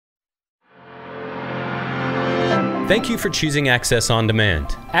Thank you for choosing Axxess On Demand.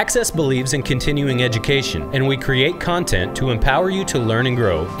 Axxess believes in continuing education, and we create content to empower you to learn and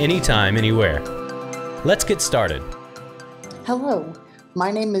grow anytime, anywhere. Let's get started. Hello,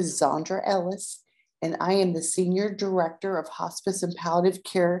 my name is Zaundra Ellis, and I am the Senior Director of Hospice and Palliative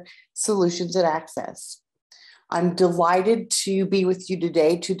Care Solutions at Axxess. I'm delighted to be with you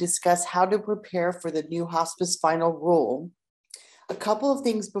today to discuss how to prepare for the new Hospice Final Rule. A couple of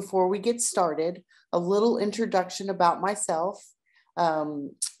things before we get started. A little introduction about myself.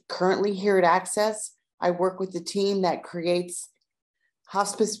 Currently here at Axxess, I work with the team that creates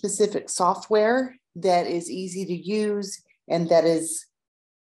hospice-specific software that is easy to use and that is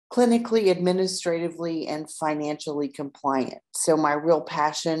clinically, administratively, and financially compliant. So my real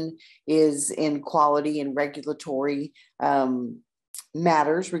passion is in quality and regulatory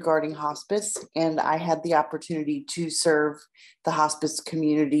matters regarding hospice. And I had the opportunity to serve the hospice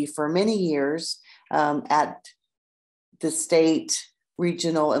community for many years at the state,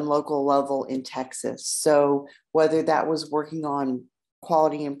 regional, and local level in Texas. So whether that was working on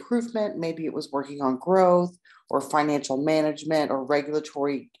quality improvement, maybe it was working on growth or financial management or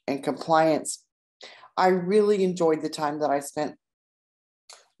regulatory and compliance, I really enjoyed the time that I spent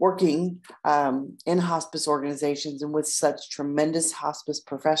working in hospice organizations and with such tremendous hospice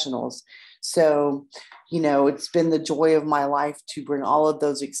professionals. So, it's been the joy of my life to bring all of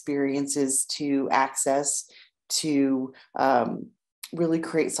those experiences to Axxess to really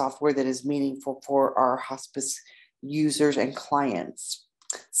create software that is meaningful for our hospice users and clients.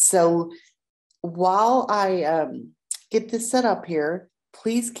 So while I get this set up here,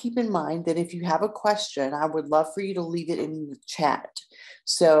 please keep in mind that if you have a question, I would love for you to leave it in the chat.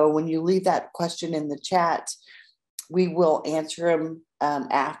 So when you leave that question in the chat, we will answer them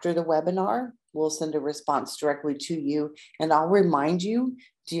after the webinar. We'll send a response directly to you, and I'll remind you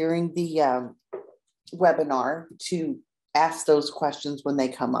during the webinar to ask those questions when they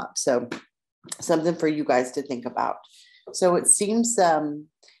come up. So something for you guys to think about. So it seems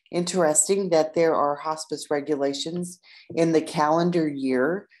interesting that there are hospice regulations in the calendar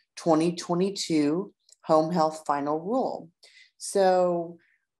year 2022 Home Health Final Rule. So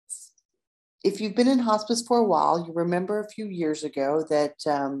if you've been in hospice for a while, you remember a few years ago that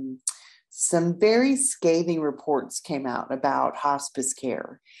some very scathing reports came out about hospice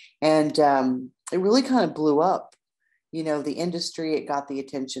care. And it really kind of blew up, the industry. It got the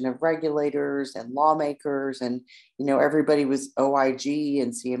attention of regulators and lawmakers, and, everybody was OIG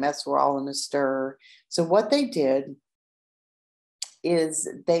and CMS were all in a stir. So what they did is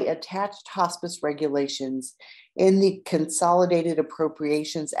they attached hospice regulations in the Consolidated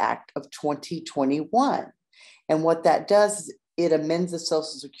Appropriations Act of 2021. And what that does is it amends the Social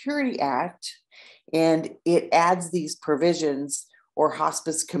Security Act, and it adds these provisions or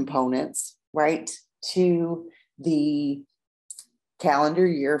hospice components, right, to the calendar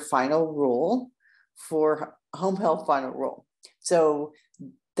year final rule for Home Health Final Rule. So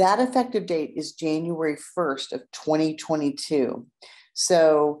that effective date is January 1st of 2022.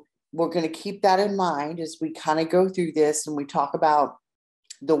 So we're going to keep that in mind as we kind of go through this and we talk about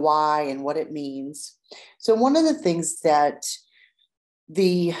the why and what it means. So one of the things that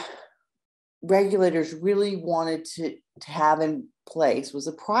the regulators really wanted to have in place was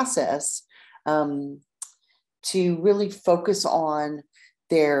a process to really focus on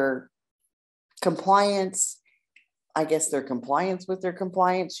their compliance, their compliance with their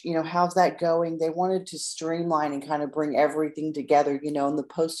compliance, how's that going? They wanted to streamline and kind of bring everything together. In the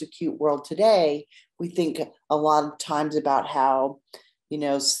post-acute world today, we think a lot of times about how,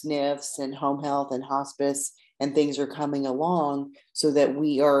 SNFs and home health and hospice and things are coming along so that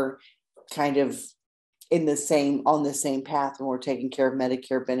we are kind of on the same path when we're taking care of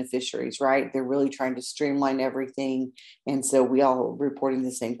Medicare beneficiaries, right? They're really trying to streamline everything. And so we all are reporting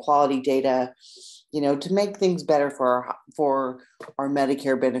the same quality data, to make things better for our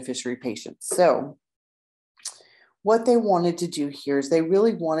Medicare beneficiary patients. So what they wanted to do here is they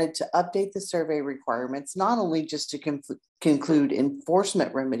really wanted to update the survey requirements, not only just to conclude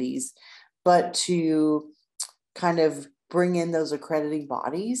enforcement remedies, but to kind of bring in those accrediting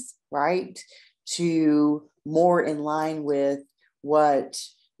bodies, right, to more in line with what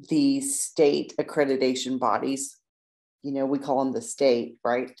the state accreditation bodies, we call them the state,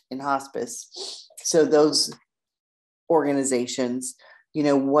 right, in hospice. So those organizations,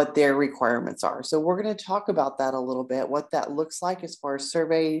 what their requirements are. So we're going to talk about that a little bit, what that looks like as far as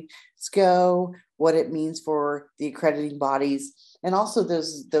surveys go, what it means for the accrediting bodies, and also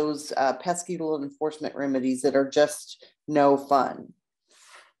those pesky little enforcement remedies that are just no fun.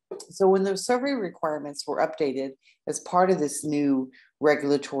 So when those survey requirements were updated as part of this new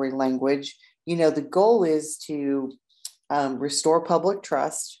regulatory language, the goal is to restore public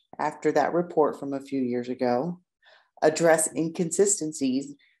trust after that report from a few years ago, address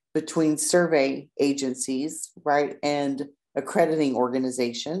inconsistencies between survey agencies, right, and accrediting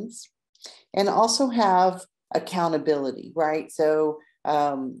organizations, and also have accountability, right? So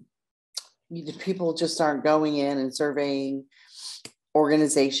people just aren't going in and surveying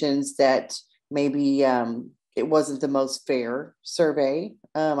organizations that maybe it wasn't the most fair survey.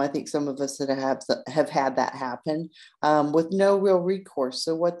 I think some of us that have had that happen with no real recourse.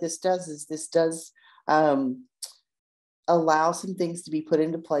 So what this does is this does allow some things to be put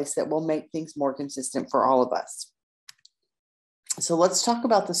into place that will make things more consistent for all of us. So let's talk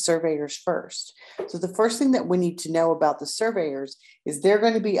about the surveyors first. So the first thing that we need to know about the surveyors is they're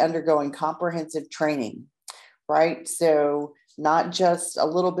going to be undergoing comprehensive training, right? So not just a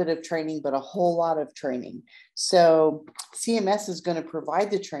little bit of training, but a whole lot of training. So CMS is going to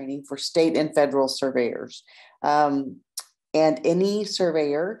provide the training for state and federal surveyors and any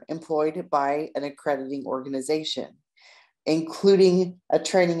surveyor employed by an accrediting organization, including a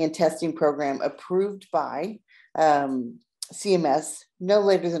training and testing program approved by CMS no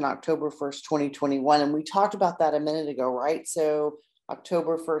later than October 1st, 2021. And we talked about that a minute ago, right? So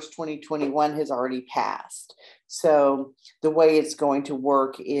October 1st, 2021 has already passed. So the way it's going to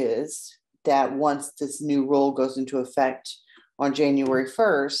work is that once this new rule goes into effect on January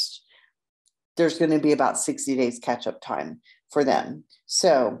 1st, there's going to be about 60 days catch-up time for them.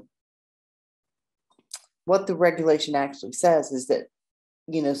 So what the regulation actually says is that,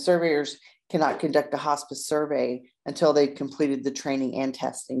 surveyors cannot conduct a hospice survey until they've completed the training and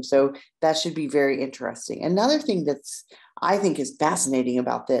testing. So that should be very interesting. Another thing that's I think is fascinating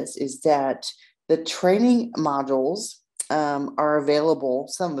about this is that the training modules are available,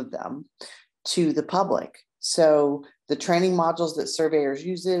 some of them, to the public. So the training modules that surveyors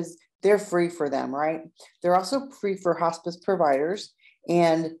uses, they're free for them, right? They're also free for hospice providers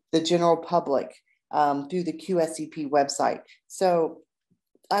and the general public through the QSCP website. So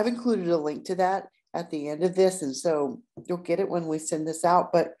I've included a link to that at the end of this, and so you'll get it when we send this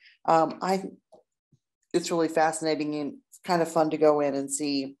out. But it's really fascinating, and it's kind of fun to go in and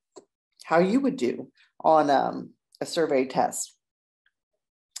see how you would do on a survey test.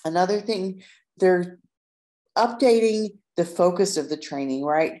 Another thing, they're updating the focus of the training,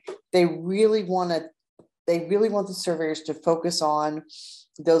 right? They really want the surveyors to focus on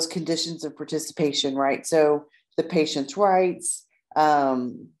those conditions of participation, right? So the patient's rights,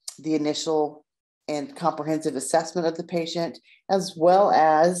 the initial and comprehensive assessment of the patient, as well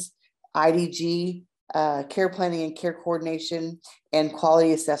as IDG, care planning and care coordination, and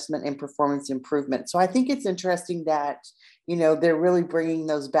quality assessment and performance improvement. So I think it's interesting that, they're really bringing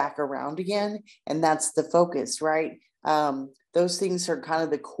those back around again, and that's the focus, right? Those things are kind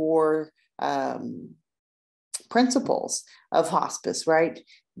of the core principles of hospice, right?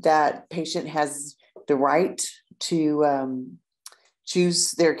 That patient has the right to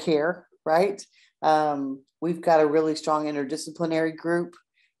choose their care, right? We've got a really strong interdisciplinary group,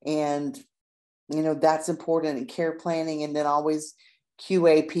 and that's important in care planning, and then always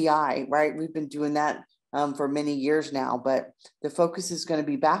QAPI, right? We've been doing that for many years now, but the focus is going to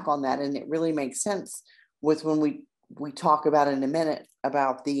be back on that, and it really makes sense with when we talk about in a minute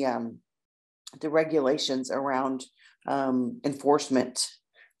about the regulations around enforcement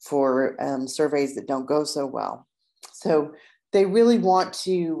for surveys that don't go so well. So they really want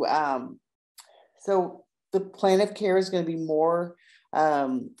to, so the plan of care is going to be more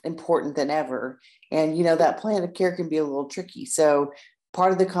important than ever. And, that plan of care can be a little tricky. So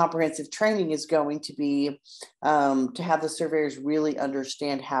part of the comprehensive training is going to be to have the surveyors really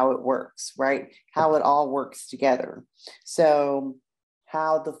understand how it works, right? How it all works together. So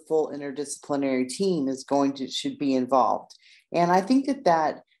how the full interdisciplinary team should be involved. And I think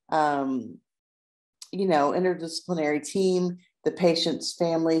that interdisciplinary team, the patients,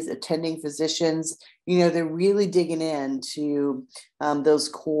 families, attending physicians, they're really digging into those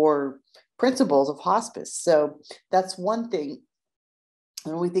core principles of hospice. So that's one thing.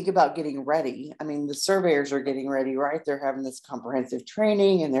 When we think about getting ready, I mean, the surveyors are getting ready, right? They're having this comprehensive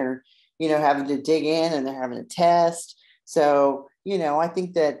training, and they're, having to dig in, and they're having to test. So, I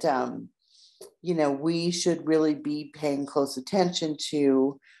think that, we should really be paying close attention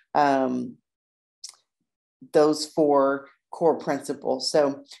to those four core principles.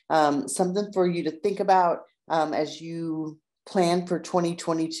 So something for you to think about as you plan for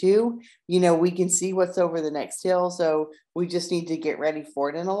 2022, we can see what's over the next hill. So we just need to get ready for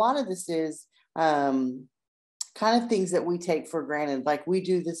it. And a lot of this is kind of things that we take for granted. Like we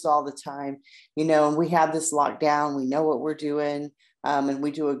do this all the time, and we have this locked down, we know what we're doing, and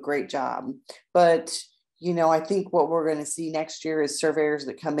we do a great job. But, I think what we're going to see next year is surveyors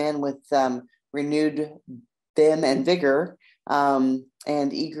that come in with renewed vim and vigor, and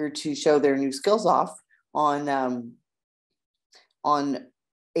eager to show their new skills off on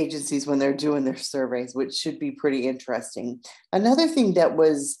agencies when they're doing their surveys, which should be pretty interesting. Another thing that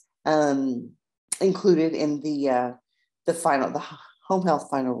was included in the home health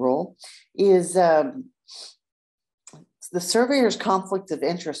final rule is the surveyor's conflict of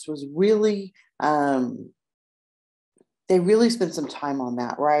interest was really, they really spent some time on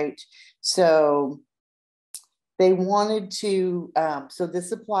that, right? So they wanted to, so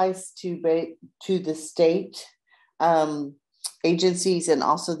this applies to the state agencies and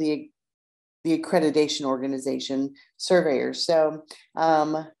also the accreditation organization surveyors. So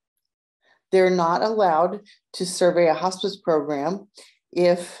they're not allowed to survey a hospice program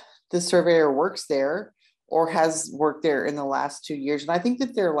if the surveyor works there or has worked there in the last 2 years. And I think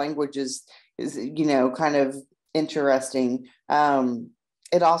that their language is kind of interesting.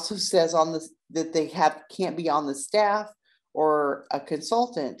 It also says that they can't be on the staff or a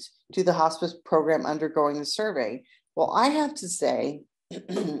consultant to the hospice program undergoing the survey. Well, I have to say,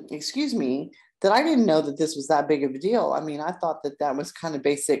 excuse me, that I didn't know that this was that big of a deal. I mean, I thought that was kind of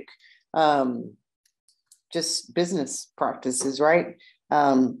basic, just business practices, right?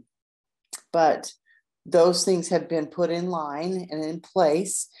 But those things have been put in line and in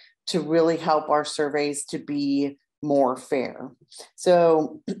place to really help our surveys to be more fair.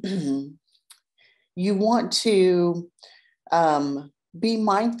 So you want to be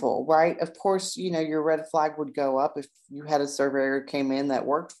mindful, right? Of course, your red flag would go up if you had a surveyor came in that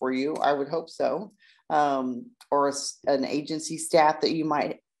worked for you. I would hope so. Or an agency staff that you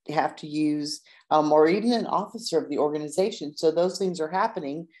might have to use, or even an officer of the organization. So those things are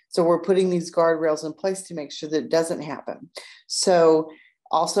happening. So we're putting these guardrails in place to make sure that it doesn't happen. So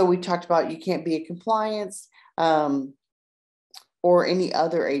also we talked about you can't be a compliance or any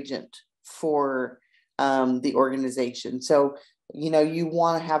other agent for the organization. So, you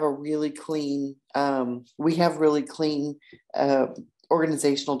want to have a really clean, we have really clean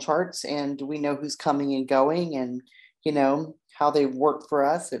organizational charts, and we know who's coming and going, and, how they work for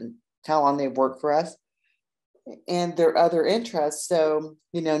us and how long they've worked for us and their other interests. So,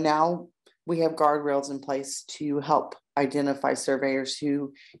 now we have guardrails in place to help identify surveyors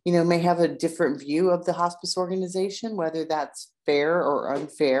who, may have a different view of the hospice organization, whether that's fair or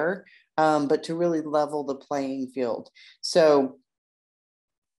unfair, but to really level the playing field. So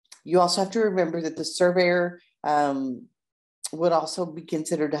you also have to remember that the surveyor would also be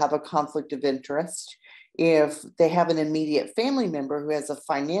considered to have a conflict of interest if they have an immediate family member who has a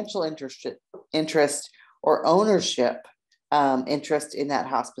financial interest or ownership interest in that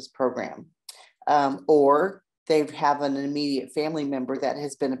hospice program, or they have an immediate family member that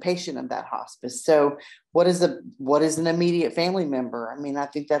has been a patient of that hospice. So what is an immediate family member? I mean, I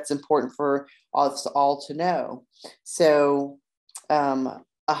think that's important for us all to know. So a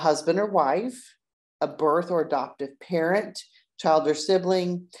husband or wife, a birth or adoptive parent, child or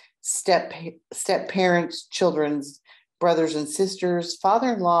sibling, step parents, children's brothers and sisters,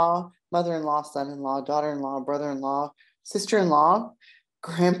 father-in-law, mother-in-law, son-in-law, daughter-in-law, brother-in-law, sister-in-law,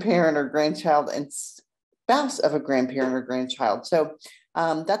 grandparent or grandchild, and spouse of a grandparent or grandchild. So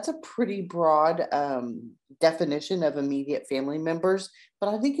that's a pretty broad definition of immediate family members,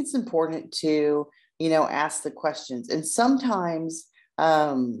 but I think it's important to, ask the questions. And sometimes,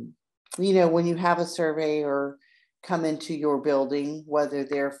 when you have a survey or come into your building, whether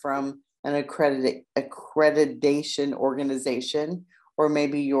they're from an accreditation organization or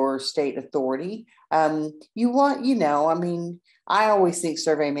maybe your state authority, you want, I always think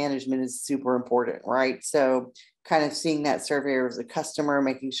survey management is super important, right? So kind of seeing that surveyor as a customer,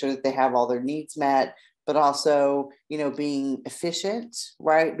 making sure that they have all their needs met, but also, being efficient,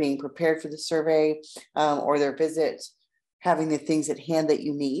 right? Being prepared for the survey or their visit, having the things at hand that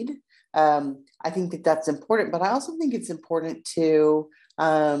you need. I think that that's important, but I also think it's important to,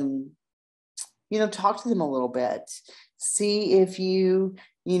 talk to them a little bit, see if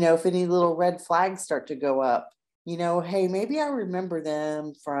if any little red flags start to go up, hey, maybe I remember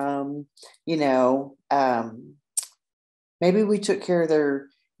them from, maybe we took care of their,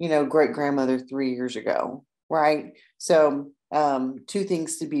 great grandmother 3 years ago, right? So 2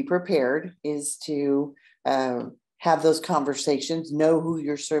 things to be prepared is to have those conversations, know who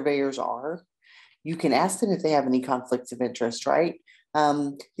your surveyors are. You can ask them if they have any conflicts of interest, right?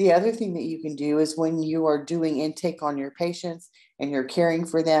 The other thing that you can do is when you are doing intake on your patients and you're caring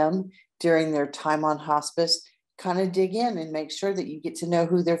for them during their time on hospice, kind of dig in and make sure that you get to know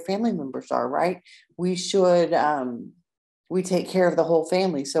who their family members are, right? We should we take care of the whole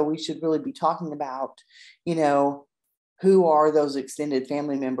family. So we should really be talking about, you know, who are those extended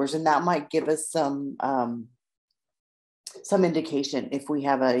family members, and that might give us some indication if we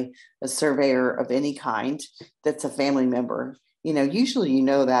have a surveyor of any kind that's a family member. You know, usually you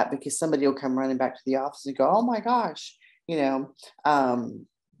know that because somebody will come running back to the office and go, "Oh my gosh, you know,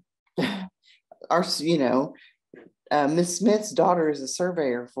 Miss Smith's daughter is a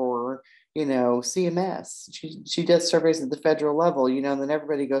surveyor for, you know, CMS. She does surveys at the federal level, you know," and then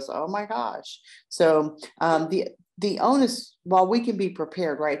everybody goes, "Oh my gosh." So the onus, while we can be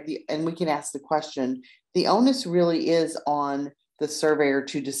prepared, right, and we can ask the question, the onus really is on the surveyor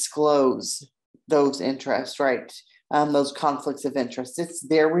to disclose those interests, right? Those conflicts of interest. It's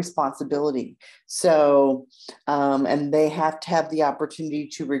their responsibility. So, and they have to have the opportunity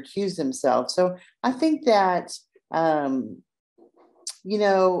to recuse themselves. So I think that, you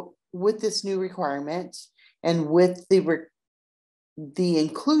know, with this new requirement and with the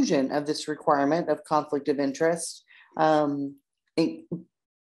inclusion of this requirement of conflict of interest,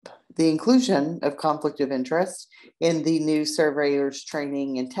 the inclusion of conflict of interest in the new surveyors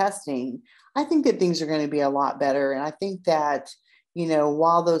training and testing, I think that things are going to be a lot better. And I think that, you know,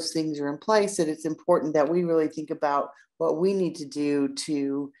 while those things are in place, that it's important that we really think about what we need to do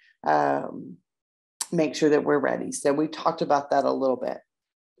to make sure that we're ready. So we talked about that a little bit.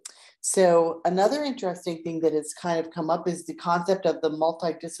 So another interesting thing that has kind of come up is the concept of the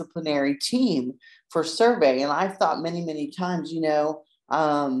multidisciplinary team for survey. And I've thought many, many times, you know,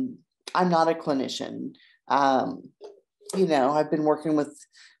 I'm not a clinician. You know, I've been working with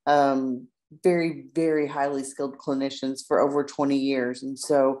very, very highly skilled clinicians for over 20 years. And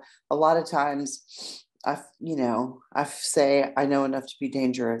so a lot of times I say I know enough to be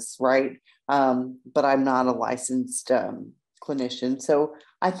dangerous, right? But I'm not a licensed clinician. So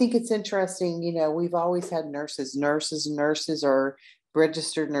I think it's interesting, you know, we've always had nurses or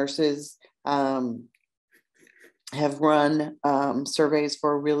registered nurses, have run surveys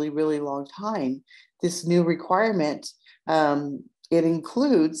for a really, really long time. This new requirement, it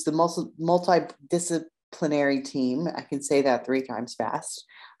includes the multidisciplinary team. I can say that 3 times fast.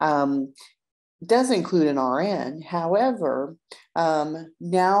 Does include an RN. However,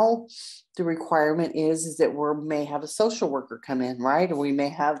 now the requirement is that we may have a social worker come in, right? Or we may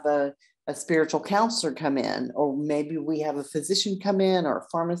have a spiritual counselor come in, or maybe we have a physician come in or a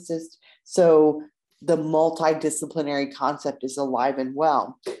pharmacist. So the multidisciplinary concept is alive and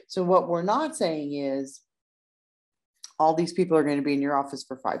well. So what we're not saying is all these people are going to be in your office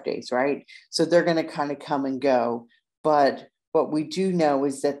for 5 days, right? So they're going to kind of come and go. But what we do know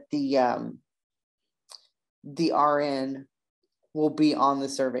is that the RN will be on the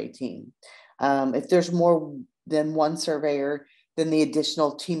survey team. If there's more than one surveyor, then the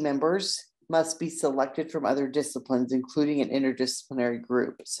additional team members must be selected from other disciplines, including an interdisciplinary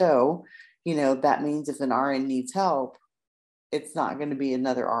group. So, you know, that means if an RN needs help, it's not going to be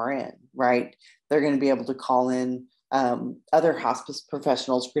another RN, right? They're going to be able to call in other hospice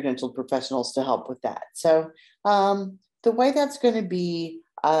professionals, credentialed professionals to help with that. So the way that's going to be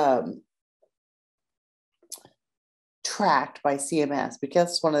tracked by CMS,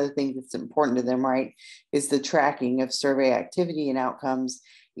 because one of the things that's important to them, right, is the tracking of survey activity and outcomes,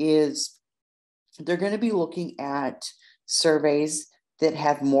 is they're going to be looking at surveys that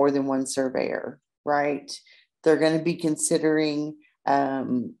have more than one surveyor, right? They're going to be considering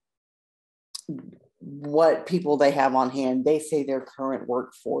what people they have on hand. They say their current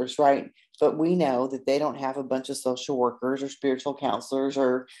workforce, right? But we know that they don't have a bunch of social workers or spiritual counselors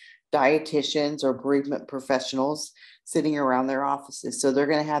or dietitians or bereavement professionals sitting around their offices. So they're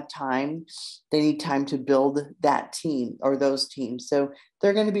going to have time. They need time to build that team or those teams. So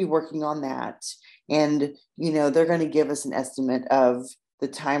they're going to be working on that. And, you know, they're going to give us an estimate of the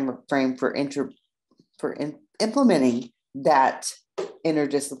time frame for implementing that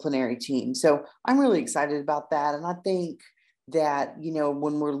interdisciplinary team. So I'm really excited about that. And I think that, you know,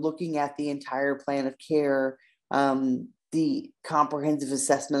 when we're looking at the entire plan of care, the comprehensive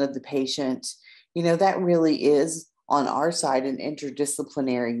assessment of the patient, you know, that really is on our side an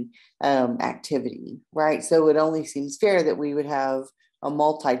interdisciplinary activity, right? So it only seems fair that we would have a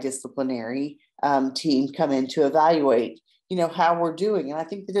multidisciplinary team come in to evaluate, you know, how we're doing. And I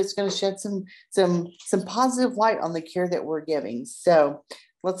think that it's going to shed some positive light on the care that we're giving. So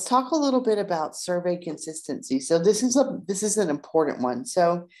let's talk a little bit about survey consistency. So this is an important one.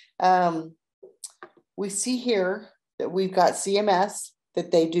 So we see here that we've got CMS, that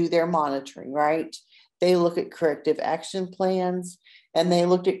they do their monitoring, right? They look at corrective action plans and they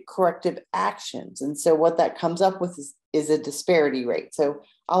looked at corrective actions. And so what that comes up with is a disparity rate. So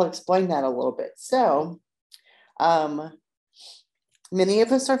I'll explain that a little bit. So Many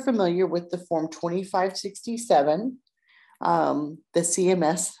of us are familiar with the Form 2567, the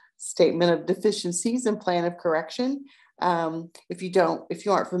CMS Statement of Deficiencies and Plan of Correction. If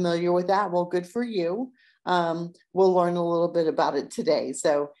you aren't familiar with that, well, good for you. We'll learn a little bit about it today.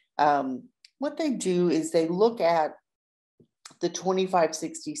 So what they do is they look at the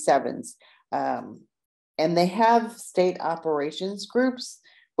 2567s, and they have state operations groups,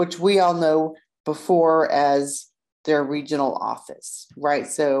 which we all know before as their regional office, right?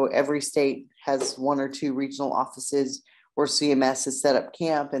 So every state has one or two regional offices where CMS has set up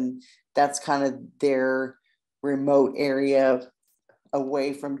camp, and that's kind of their remote area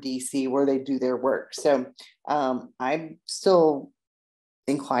away from DC where they do their work. So I'm still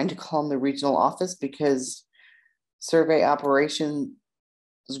inclined to call them the regional office because survey operations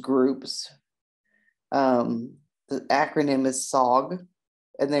groups, the acronym is SOG,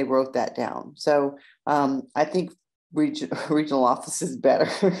 and they wrote that down. So I think regional office is better.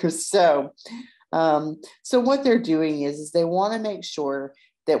 So what they're doing is they want to make sure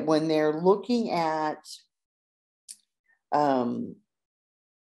that when they're looking at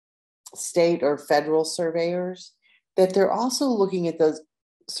state or federal surveyors, that they're also looking at those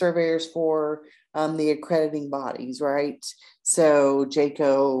surveyors for the accrediting bodies, right? So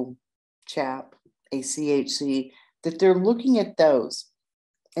JACO, CHAP, ACHC, that they're looking at those.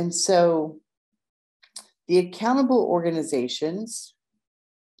 And so the accountable organizations,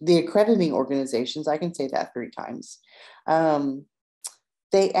 the accrediting organizations, I can say that 3 times,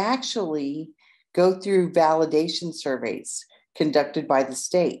 they actually go through validation surveys conducted by the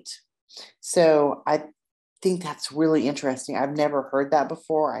state. So I think that's really interesting. I've never heard that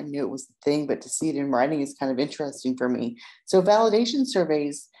before. I knew it was a thing, but to see it in writing is kind of interesting for me. So validation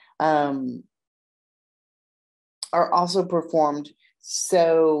surveys are also performed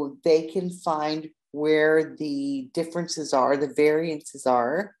so they can find where the differences are, the variances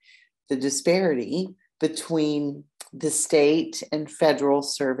are, the disparity between the state and federal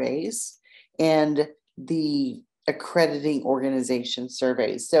surveys and the accrediting organization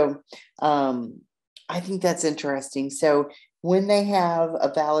surveys. So I think that's interesting. So when they have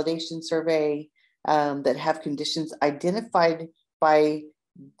a validation survey that have conditions identified by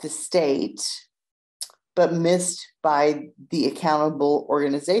the state, but missed by the accountable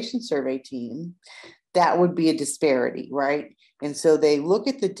organization survey team, that would be a disparity, right? And so they look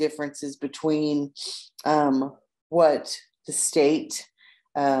at the differences between what the state,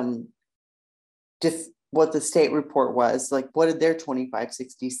 what the state report was, like what did their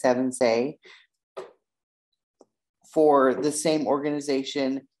 2567 say for the same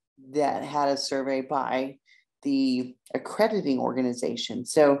organization that had a survey by the accrediting organization.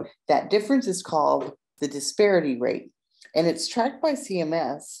 So that difference is called the disparity rate, and it's tracked by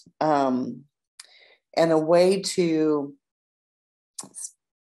CMS, and a way to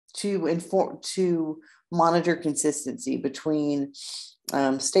monitor consistency between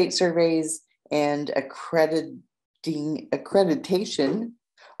state surveys and accreditation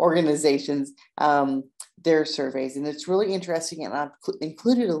organizations, their surveys. And it's really interesting, and I've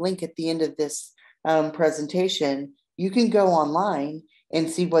included a link at the end of this presentation. You can go online and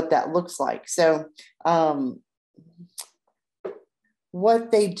see what that looks like. So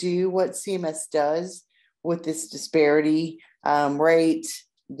what they do, what CMS does with this disparity rate,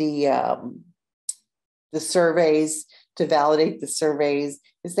 the surveys, to validate the surveys,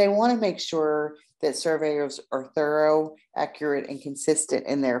 is they want to make sure that surveyors are thorough, accurate, and consistent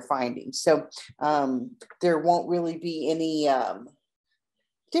in their findings. So there won't really be any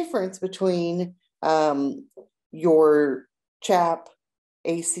difference between your CHAP,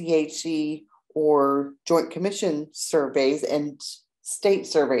 ACHC, or Joint Commission surveys and state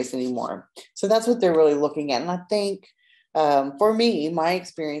surveys anymore. So that's what they're really looking at. And I think for me, my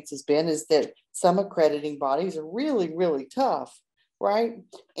experience has been is that some accrediting bodies are really, really tough, right?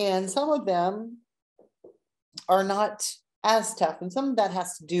 And some of them are not as tough. And some of that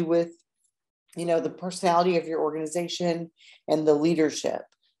has to do with, you know, the personality of your organization and the leadership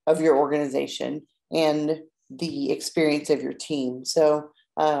of your organization and the experience of your team. So,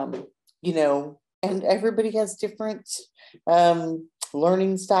 you know, and everybody has different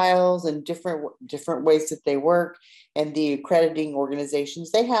learning styles and different ways that they work. And the accrediting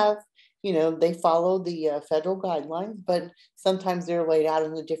organizations, they have, you know, they follow the federal guidelines, but sometimes they're laid out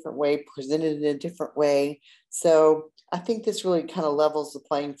in a different way, presented in a different way. So I think this really kind of levels the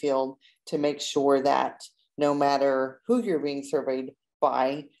playing field to make sure that no matter who you're being surveyed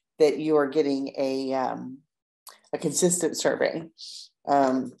by, that you are getting a consistent survey,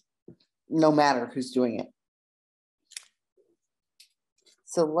 no matter who's doing it.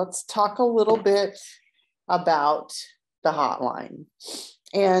 So let's talk a little bit about the hotline.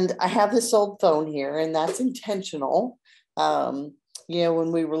 And I have this old phone here, and that's intentional. When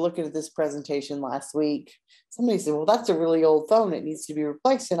we were looking at this presentation last week, somebody said, well, that's a really old phone. It needs to be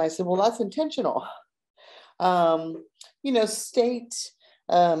replaced. And I said, well, that's intentional. State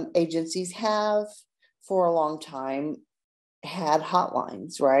agencies have for a long time had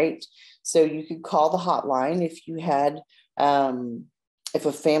hotlines, right? So you could call the hotline if you had, if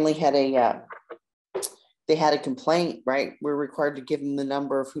a family had they had a complaint, right? We're required to give them the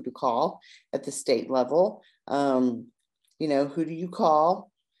number of who to call at the state level. Who do you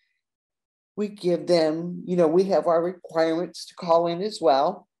call? We give them, we have our requirements to call in as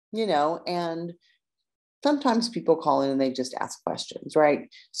well, and sometimes people call in and they just ask questions, right?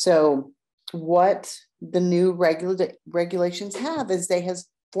 So what the new regulations have is they have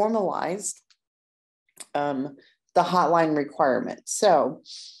formalized the hotline requirement. So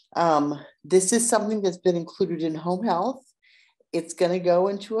this is something that's been included in home health. It's going to go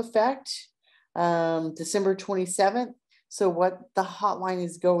into effect December 27th. So what the hotline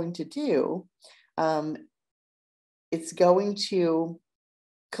is going to do, it's going to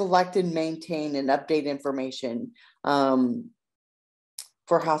collect and maintain and update information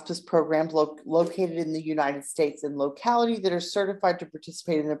for hospice programs located in the United States and locality that are certified to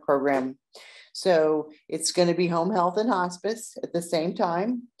participate in the program. So it's going to be home health and hospice at the same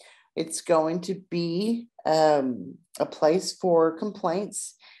time. It's going to be a place for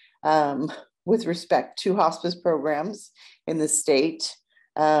complaints with respect to hospice programs in the state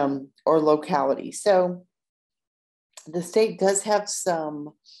or locality. So the state does have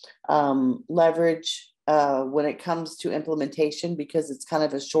some leverage when it comes to implementation because it's kind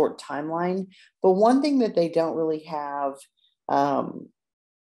of a short timeline. But one thing that they don't really have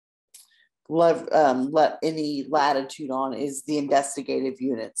let any latitude on is the investigative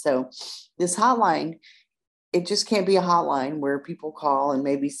unit. So this hotline, it just can't be a hotline where people call and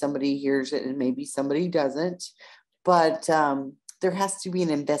maybe somebody hears it and maybe somebody doesn't. But there has to be an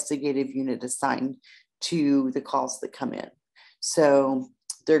investigative unit assigned to the calls that come in. So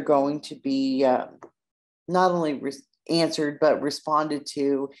they're going to be not only answered, but responded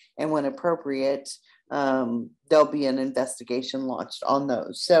to, and when appropriate, there'll be an investigation launched on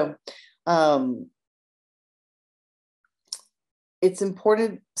those. So it's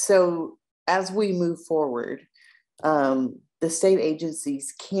important. So as we move forward, the state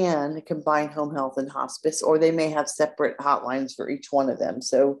agencies can combine home health and hospice, or they may have separate hotlines for each one of them.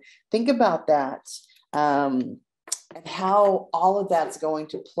 So think about that and how all of that's going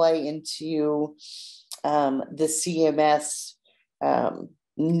to play into the CMS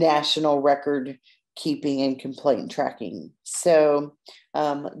national record keeping and complaint tracking. So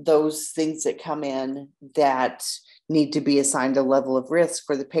those things that come in that need to be assigned a level of risk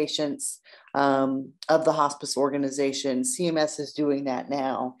for the patients of the hospice organization. CMS is doing that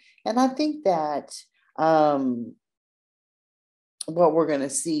now. And I think that what we're going to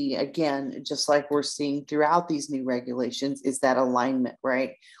see, again, just like we're seeing throughout these new regulations, is that alignment,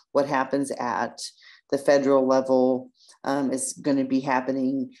 right? What happens at the federal level is going to be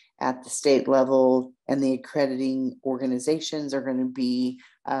happening at the state level, and the accrediting organizations are going to be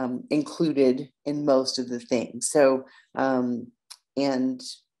included in most of the things. So, and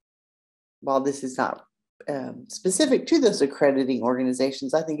while this is not specific to those accrediting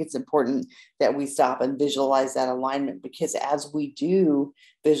organizations, I think it's important that we stop and visualize that alignment, because as we do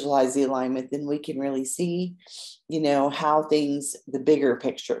visualize the alignment, then we can really see, how things, the bigger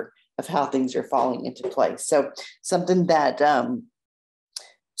picture of how things are falling into place. So something that,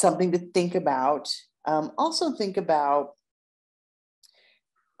 something to think about. Also think about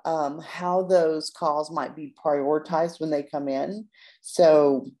how those calls might be prioritized when they come in.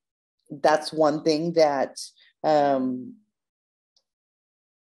 So that's one thing that,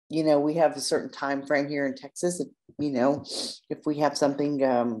 we have a certain time frame here in Texas. If we have something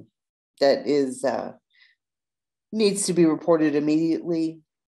that is needs to be reported immediately,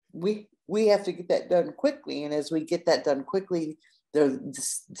 we have to get that done quickly. And as we get that done quickly, the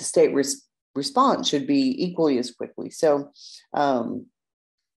state response should be equally as quickly. So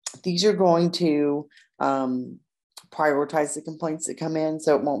these are going to prioritize the complaints that come in.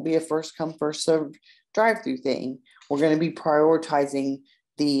 So it won't be a first come, first served drive-through thing. We're going to be prioritizing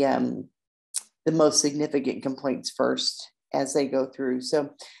the most significant complaints first as they go through.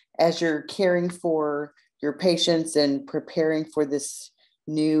 So as you're caring for your patients and preparing for this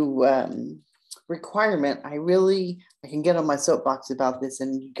new requirement, I can get on my soapbox about this,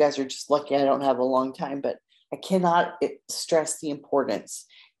 and you guys are just lucky I don't have a long time, but I cannot stress the importance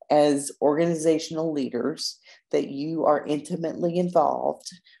as organizational leaders that you are intimately involved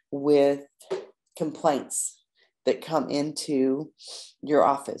with complaints that come into your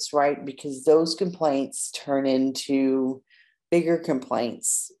office, right? Because those complaints turn into bigger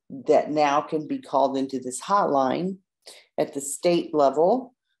complaints that now can be called into this hotline at the state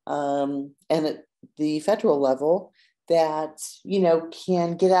level and at the federal level that,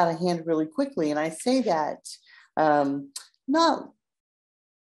 can get out of hand really quickly. And I say that not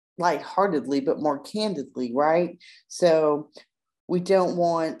lightheartedly, but more candidly, right? So we don't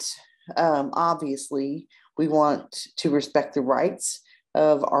want, obviously, we want to respect the rights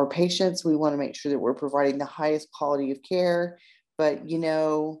of our patients. We want to make sure that we're providing the highest quality of care. But,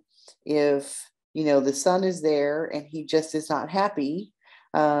 if, the son is there and he just is not happy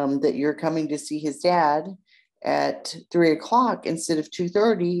that you're coming to see his dad at 3 o'clock instead of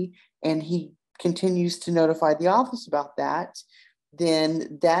 2:30, and he continues to notify the office about that,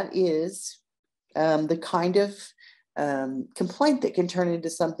 then that is the kind of complaint that can turn into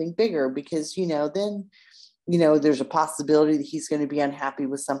something bigger, because, then, there's a possibility that he's going to be unhappy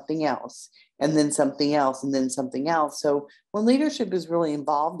with something else, and then something else, and then something else. So when leadership is really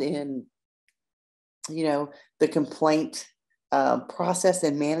involved in, the complaint process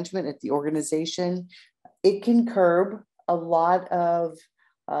and management at the organization, it can curb a lot of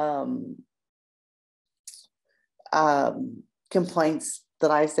complaints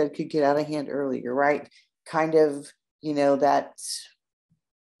that I said could get out of hand earlier, right? Kind of,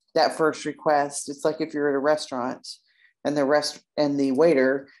 that first request. It's like if you're at a restaurant and the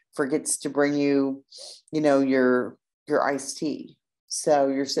waiter forgets to bring you, your iced tea. So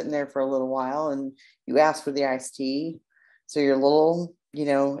you're sitting there for a little while and you ask for the iced tea. So you're a little,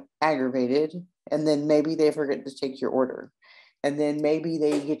 aggravated, and then maybe they forget to take your order, and then maybe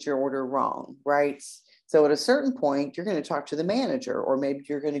they get your order wrong, right? So at a certain point, you're going to talk to the manager, or maybe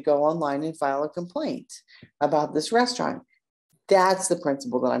you're going to go online and file a complaint about this restaurant. That's the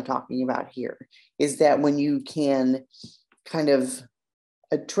principle that I'm talking about here, is that when you can kind of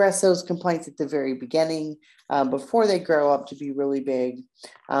address those complaints at the very beginning, before they grow up to be really big,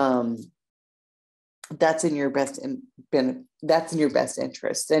 that's in your best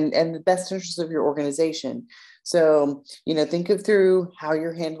interest and the best interest of your organization. So, think through how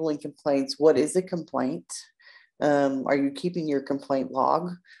you're handling complaints. What is a complaint? Are you keeping your complaint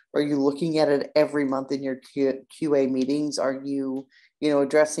log? Are you looking at it every month in your QA meetings? Are you,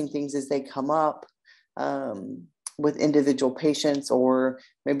 addressing things as they come up with individual patients, or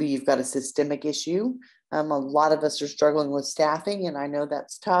maybe you've got a systemic issue? A lot of us are struggling with staffing, and I know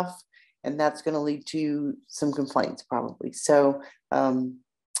that's tough, and that's going to lead to some complaints probably. So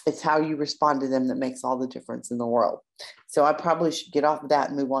it's how you respond to them that makes all the difference in the world. So I probably should get off of that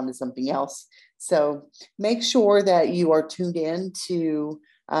and move on to something else. So make sure that you are tuned in to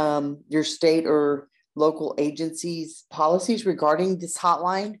your state or local agencies' policies regarding this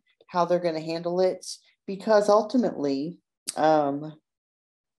hotline, how they're going to handle it, because ultimately you're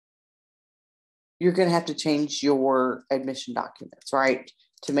going to have to change your admission documents, right?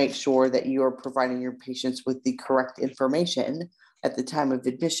 To make sure that you are providing your patients with the correct information at the time of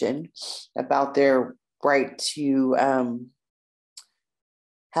admission about their right to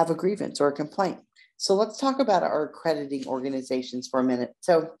have a grievance or a complaint. So let's talk about our accrediting organizations for a minute.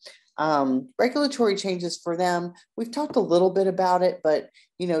 So regulatory changes for them, we've talked a little bit about it, but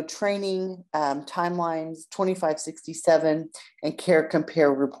training, timelines, 2567, and care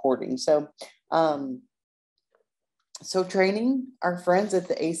compare reporting. So training, our friends at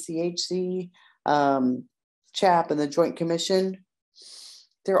the ACHC, CHAP, and the Joint Commission,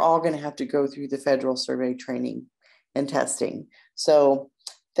 they're all going to have to go through the federal survey training and testing. So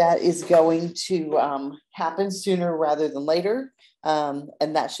that is going to happen sooner rather than later. And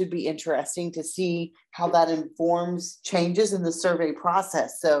that should be interesting to see how that informs changes in the survey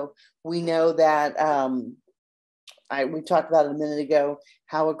process. So we know that we talked about it a minute ago,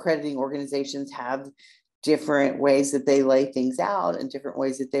 how accrediting organizations have different ways that they lay things out and different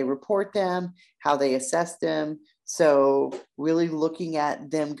ways that they report them, how they assess them. So really looking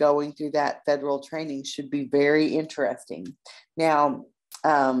at them going through that federal training should be very interesting. Now,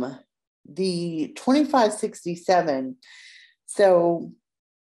 the 2567, so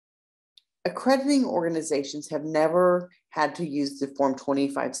accrediting organizations have never had to use the form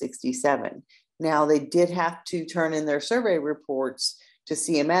 2567. Now, they did have to turn in their survey reports to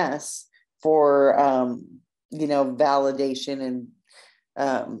CMS for, validation and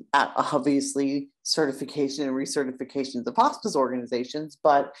obviously certification and recertification of hospice organizations,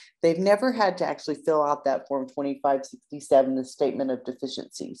 but they've never had to actually fill out that form 2567, the statement of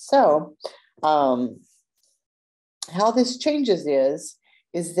deficiency. So how this changes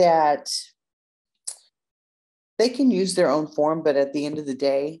is that they can use their own form, but at the end of the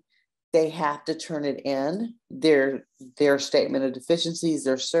day, they have to turn it in, their statement of deficiencies,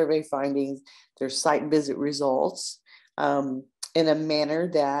 their survey findings, their site visit results, in a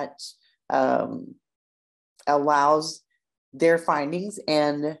manner that allows their findings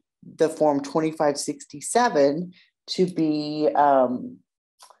and the form 2567 to be,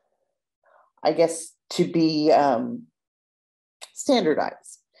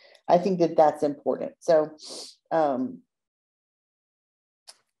 standardized. I think that that's important. So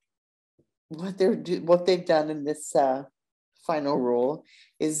what they've done in this final rule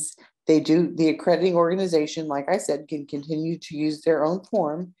is the accrediting organization, like I said, can continue to use their own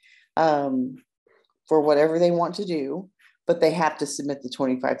form for whatever they want to do, but they have to submit the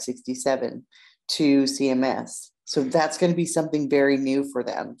 2567 to CMS. So that's going to be something very new for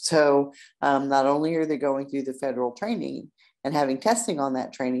them. So not only are they going through the federal training and having testing on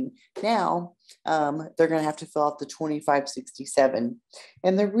that training, now they're going to have to fill out the 2567.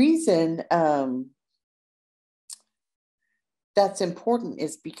 And the reason that's important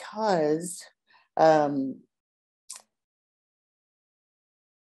is because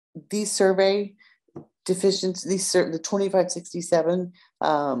these survey deficiencies, the 2567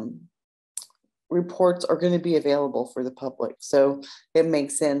 reports are going to be available for the public. So it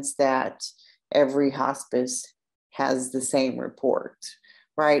makes sense that every hospice has the same report,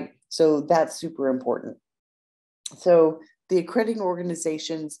 right? So that's super important. So the accrediting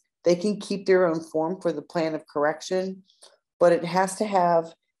organizations, they can keep their own form for the plan of correction, but it has to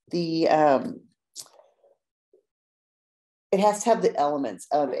have the elements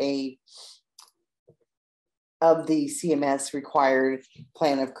of the CMS required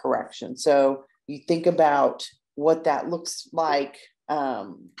plan of correction. So you think about what that looks like.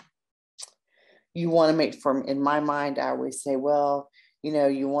 You want to make, in my mind, I always say, well,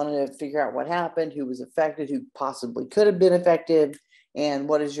 you wanted to figure out what happened, who was affected, who possibly could have been affected, and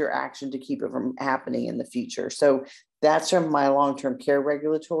what is your action to keep it from happening in the future. So that's from my long-term care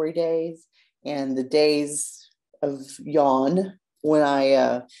regulatory days and the days of yawn when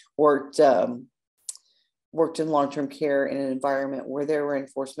I worked in long-term care in an environment where there were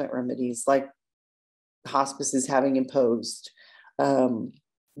enforcement remedies like hospice is having imposed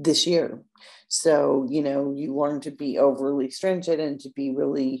this year. So, you learn to be overly stringent and to be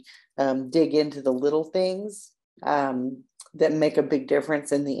really dig into the little things that make a big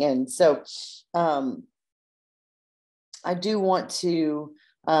difference in the end. So I do want to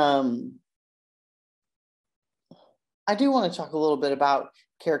talk a little bit about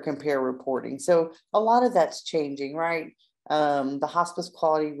care compare reporting. So a lot of that's changing, right? The hospice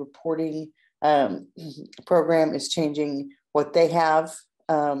quality reporting program is changing what they have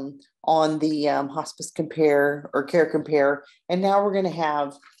on the hospice compare or care compare. And now we're going to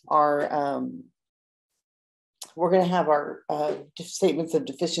have our statements of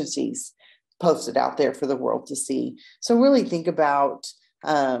deficiencies posted out there for the world to see. So really think about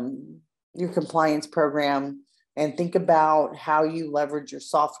your compliance program and think about how you leverage your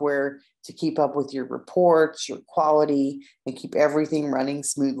software to keep up with your reports, your quality, and keep everything running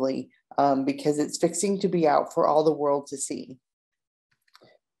smoothly because it's fixing to be out for all the world to see.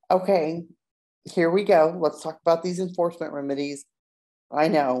 Okay, here we go. Let's talk about these enforcement remedies. I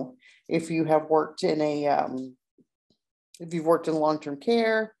know if you have worked in if you've worked in long-term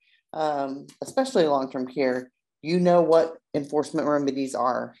care, especially long-term care, you know what enforcement remedies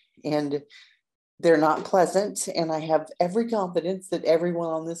are, and they're not pleasant. And I have every confidence that everyone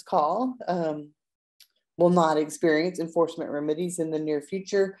on this call will not experience enforcement remedies in the near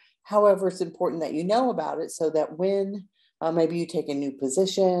future. However, it's important that you know about it so that when maybe you take a new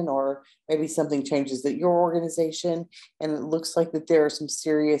position or maybe something changes at your organization and it looks like that there are some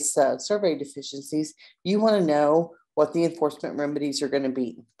serious survey deficiencies, you want to know what the enforcement remedies are going to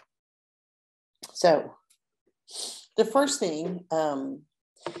be. So the first thing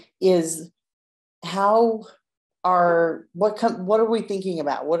is what are we thinking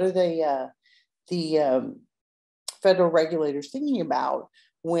about? What are the federal regulators thinking about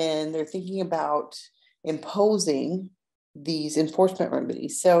when they're thinking about imposing these enforcement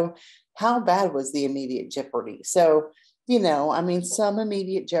remedies? So how bad was the immediate jeopardy? So, some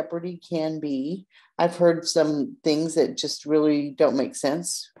immediate jeopardy can be, I've heard some things that just really don't make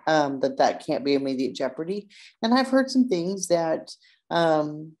sense, that can't be immediate jeopardy. And I've heard some things that,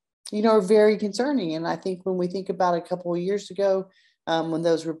 are very concerning. And I think when we think about a couple of years ago, when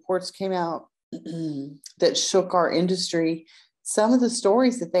those reports came out that shook our industry, some of the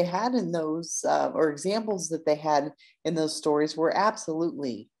stories that they had in those, or examples that they had in those stories were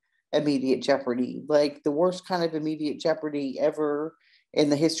absolutely immediate jeopardy, like the worst kind of immediate jeopardy ever in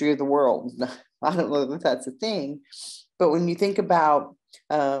the history of the world. I don't know if that's a thing, but when you think about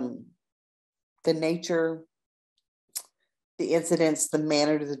the nature, the incidence, the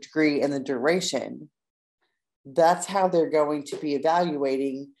manner, the degree, and the duration, that's how they're going to be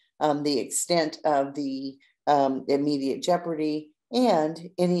evaluating the extent of the immediate jeopardy and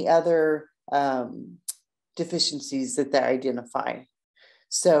any other deficiencies that they identify.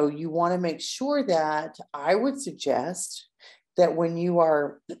 So you want to make sure that, I would suggest that when you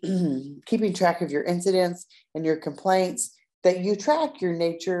are keeping track of your incidents and your complaints, that you track your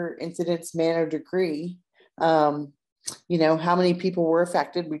nature, incidence, manner, degree. You know, how many people were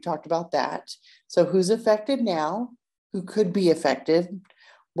affected? We talked about that. So who's affected now? Who could be affected?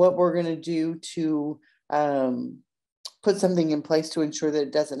 What we're going to do to put something in place to ensure that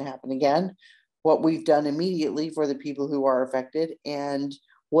it doesn't happen again. What we've done immediately for the people who are affected, and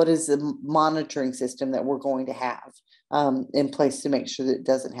what is the monitoring system that we're going to have in place to make sure that it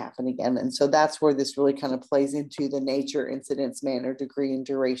doesn't happen again. And so that's where this really kind of plays into the nature, incidence, manner, degree, and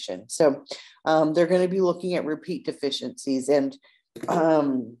duration. So they're going to be looking at repeat deficiencies. And,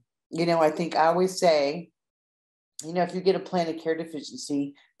 you know, I think I always say, you know, if you get a plan of care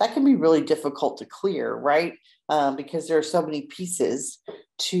deficiency, that can be really difficult to clear, right? Because there are so many pieces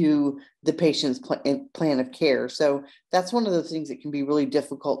to the patient's plan of care. So that's one of the things that can be really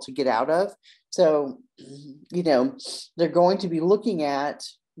difficult to get out of. So, you know, they're going to be looking at,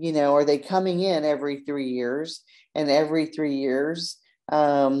 you know, are they coming in every 3 years? And every 3 years,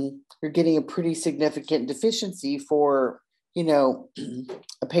 you're getting a pretty significant deficiency for, you know,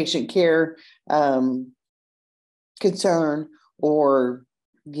 a patient care concern, or,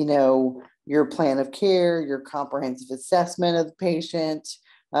 you know, your plan of care, your comprehensive assessment of the patient,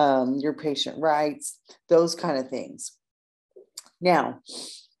 your patient rights, those kind of things. Now,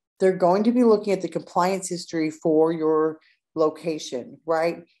 they're going to be looking at the compliance history for your location,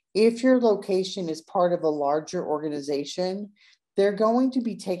 right? If your location is part of a larger organization, they're going to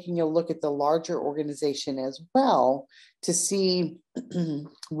be taking a look at the larger organization as well to see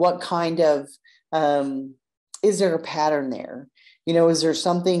what kind of, is there a pattern there? You know, is there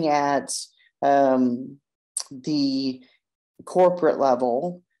something at the corporate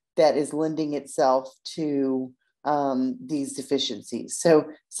level that is lending itself to these deficiencies?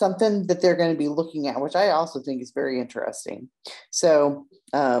 So something that they're going to be looking at, which I also think is very interesting. So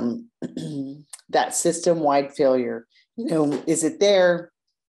that system-wide failure, you know, is it there?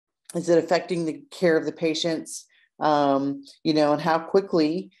 Is it affecting the care of the patients? You know, and how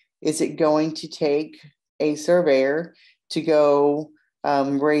quickly is it going to take a surveyor to go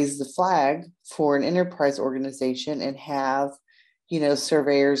raise the flag for an enterprise organization and have, you know,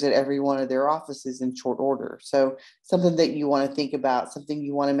 surveyors at every one of their offices in short order? So something that you want to think about, something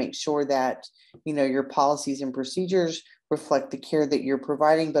you want to make sure that, you know, your policies and procedures reflect the care that you're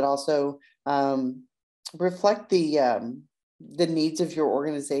providing, but also reflect the needs of your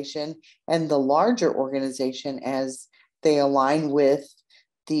organization and the larger organization as they align with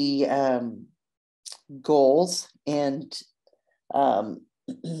the goals and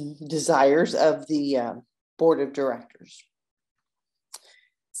desires of the board of directors.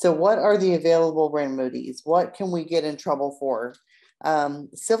 So what are the available remedies? What can we get in trouble for?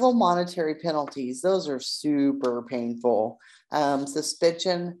 Civil monetary penalties, those are super painful.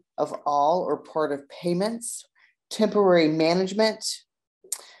 Suspension of all or part of payments, temporary management,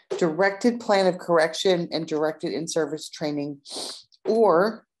 directed plan of correction, and directed in-service training,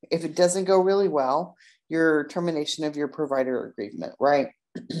 or if it doesn't go really well, your termination of your provider agreement, right?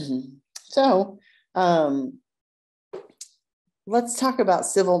 So let's talk about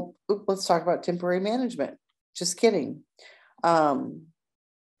let's talk about temporary management. Just kidding. Yeah.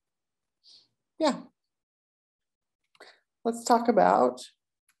 Let's talk about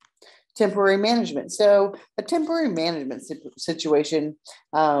temporary management. So a temporary management situation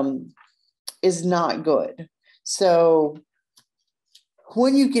is not good. So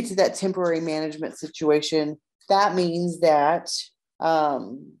when you get to that temporary management situation, that means that,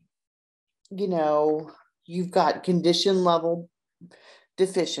 you know, you've got condition level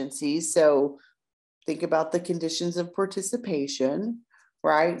deficiencies. So think about the conditions of participation,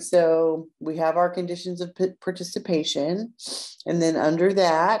 right? So we have our conditions of participation, and then under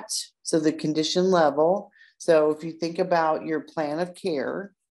that, so the condition level. So if you think about your plan of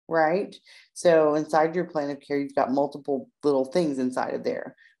care, right? So inside your plan of care, you've got multiple little things inside of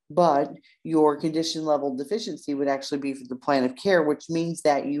there, but your condition level deficiency would actually be for the plan of care, which means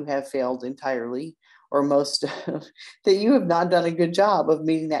that you have failed entirely, or most of, that you have not done a good job of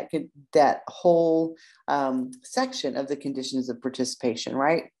meeting that whole section of the conditions of participation,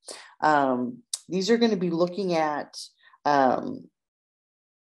 right? These are going to be looking at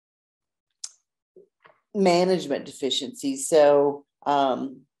management deficiencies. So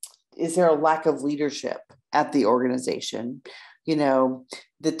is there a lack of leadership at the organization?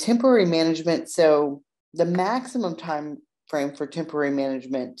 The temporary management, so the maximum time frame for temporary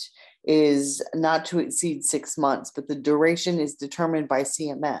management is not to exceed 6 months, but the duration is determined by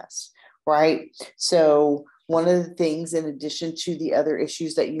CMS, right? So one of the things, in addition to the other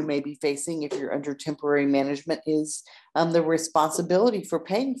issues that you may be facing if you're under temporary management, is the responsibility for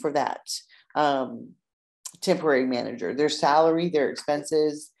paying for that temporary manager, their salary, their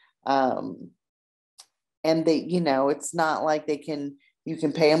expenses. And they, it's not like you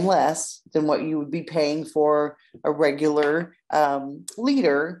can pay them less than what you would be paying for a regular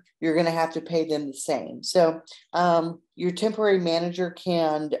leader. You're going to have to pay them the same. So your temporary manager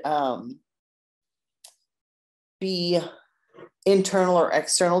can be internal or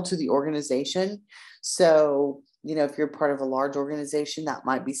external to the organization. So, if you're part of a large organization, that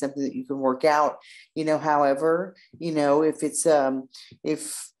might be something that you can work out. However, if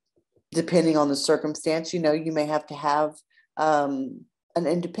it's depending on the circumstance, you may have to have an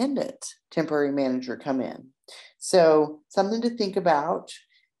independent temporary manager come in. So something to think about.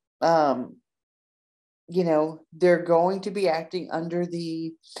 They're going to be acting under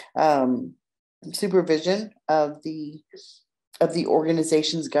the supervision of the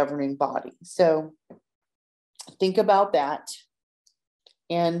organization's governing body. So think about that.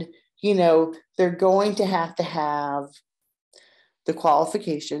 And, they're going to have the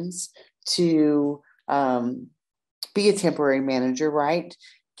qualifications to be a temporary manager, right?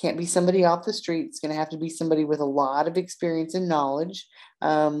 Can't be somebody off the street. It's going to have to be somebody with a lot of experience and knowledge.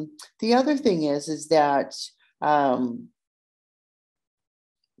 The other thing is that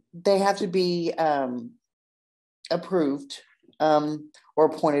they have to be approved or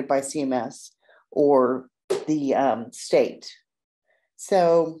appointed by CMS or the state.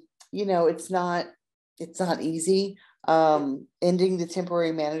 So, it's not easy. Ending the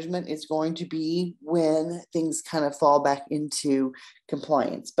temporary management is going to be when things kind of fall back into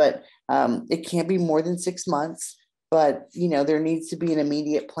compliance, but it can't be more than 6 months. But, there needs to be an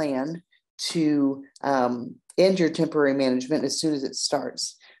immediate plan to end your temporary management as soon as it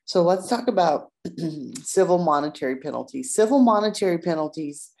starts. So let's talk about civil monetary penalties. Civil monetary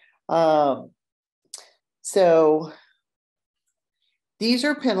penalties. So these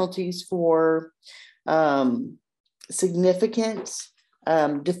are penalties for significant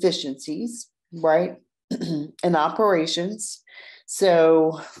deficiencies, right, in operations.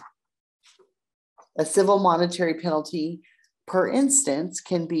 So a civil monetary penalty per instance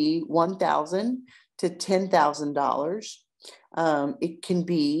can be $1,000 to $10,000. It can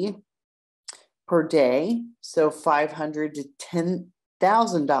be per day, so $500 to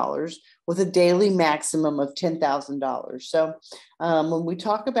 $10,000 with a daily maximum of $10,000. So when we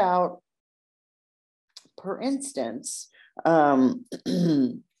talk about per instance,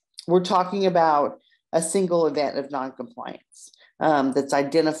 we're talking about a single event of noncompliance that's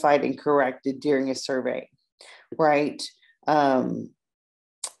identified and corrected during a survey, right?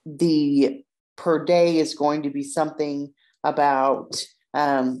 The per day is going to be something about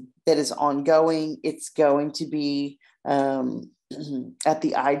that is ongoing. It's going to be at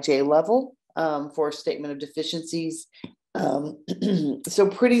the IJ level for a statement of deficiencies. So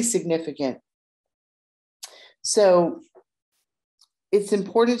pretty significant. So it's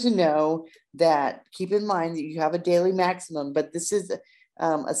important to know that, keep in mind that you have a daily maximum, but this is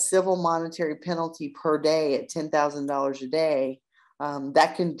a civil monetary penalty per day at $10,000 a day.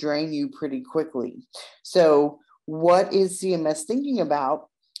 That can drain you pretty quickly. So what is CMS thinking about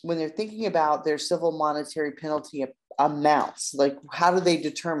when they're thinking about their civil monetary penalty amounts? Like, how do they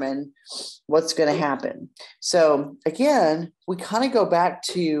determine what's going to happen? So again, we kind of go back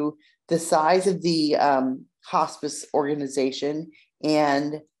to the size of the hospice organization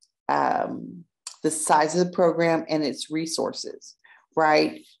and the size of the program and its resources,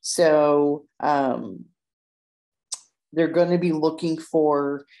 right? So they're going to be looking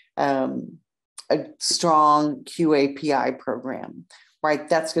for a strong QAPI program, right?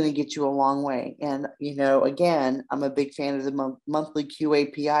 That's going to get you a long way. And, again, I'm a big fan of the monthly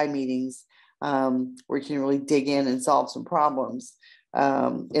QAPI meetings where you can really dig in and solve some problems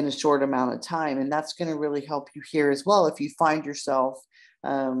in a short amount of time. And that's going to really help you here as well if you find yourself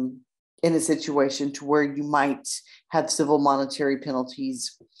in a situation to where you might have civil monetary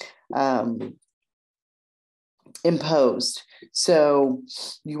penalties imposed. So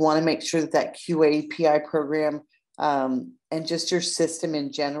you want to make sure that that QAPI program and just your system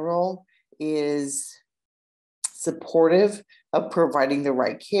in general is supportive of providing the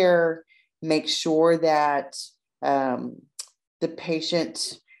right care. Make sure that the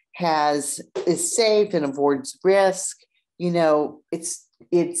patient is safe and avoids risk. It's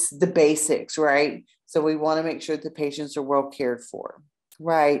it's the basics, right? So we want to make sure the patients are well cared for,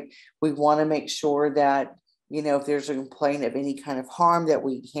 right? We want to make sure that, you know, if there's a complaint of any kind of harm, that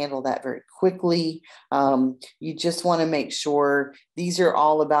we handle that very quickly. You just want to make sure these are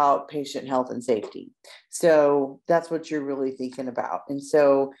all about patient health and safety. So that's what you're really thinking about. And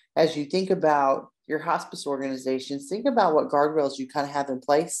so as you think about your hospice organizations, think about what guardrails you kind of have in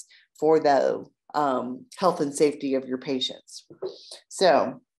place for the health and safety of your patients.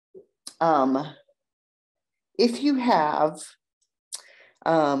 So if you have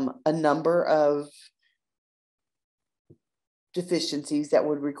a number of deficiencies that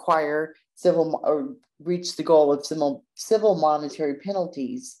would require civil or reach the goal of civil monetary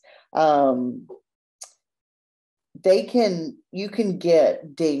penalties, you can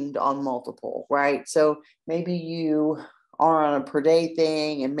get dinged on multiple, right? So maybe you are on a per day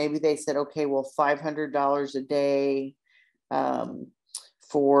thing, and maybe they said, okay, well, $500 a day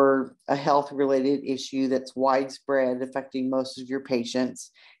for a health related issue that's widespread, affecting most of your patients.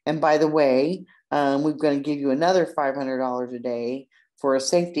 And by the way, we're going to give you another $500 a day for a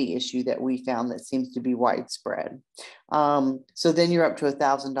safety issue that we found that seems to be widespread. So then you're up to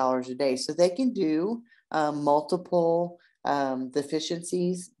 $1,000 a day. So they can do multiple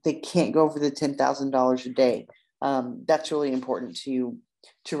deficiencies. They can't go over the $10,000 a day. That's really important to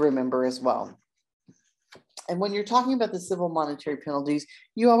remember as well. And when you're talking about the civil monetary penalties,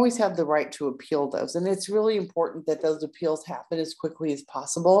 you always have the right to appeal those. And it's really important that those appeals happen as quickly as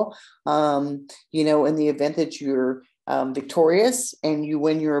possible. You know, in the event that you're victorious and you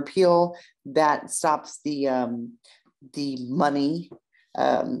win your appeal, that stops the money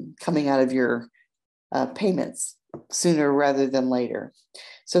coming out of your payments sooner rather than later.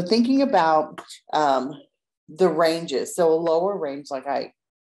 So thinking about the ranges, so a lower range, like I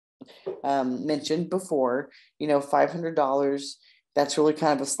mentioned before, you know, $500, that's really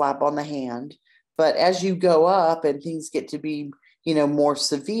kind of a slap on the hand. But as you go up and things get to be, you know, more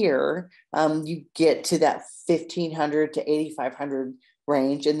severe, you get to that $1,500 to $8,500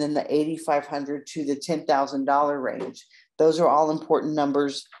 range, and then the $8,500 to the $10,000 range. Those are all important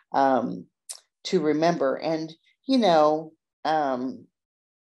numbers to remember. And, you know, I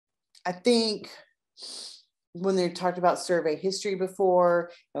think when they talked about survey history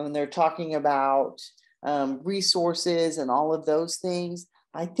before, and when they're talking about resources and all of those things,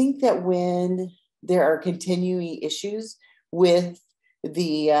 I think that when there are continuing issues with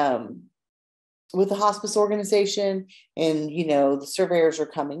the hospice organization, and, you know, the surveyors are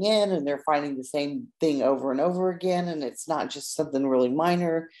coming in and they're finding the same thing over and over again, and it's not just something really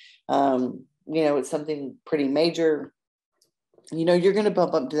minor, you know, it's something pretty major, you know, you're going to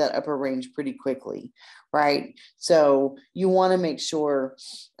bump up to that upper range pretty quickly, right? So you want to make sure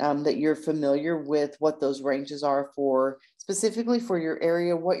that you're familiar with what those ranges are for, specifically for your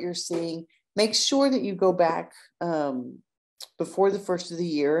area, what you're seeing. Make sure that you go back before the first of the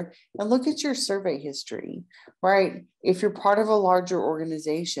year and look at your survey history, right? If you're part of a larger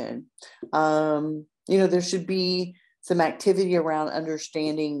organization, you know, there should be some activity around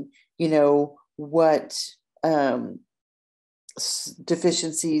understanding, you know, what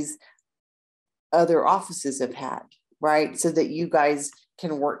deficiencies other offices have had, right? So that you guys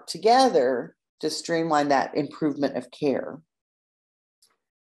can work together to streamline that improvement of care.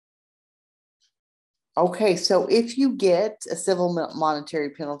 Okay, so if you get a civil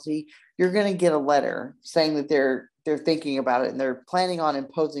monetary penalty, you're going to get a letter saying that they're thinking about it and they're planning on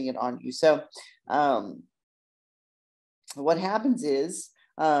imposing it on you. So what happens is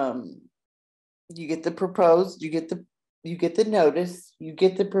you get the proposed, you get the notice, you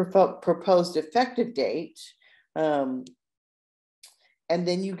get the proposed effective date, and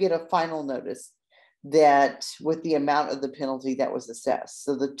then you get a final notice that with the amount of the penalty that was assessed.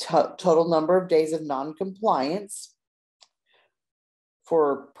 So the total number of days of non-compliance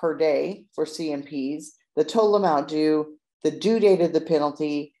per day for CMPs, the total amount due, the due date of the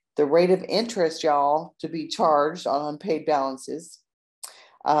penalty, the rate of interest, y'all, to be charged on unpaid balances.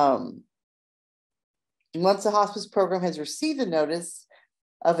 Once the hospice program has received a notice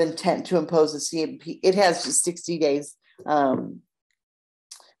of intent to impose a CMP, it has just 60 days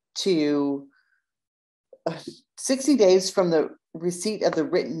to 60 days from the receipt of the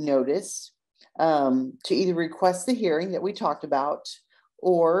written notice to either request the hearing that we talked about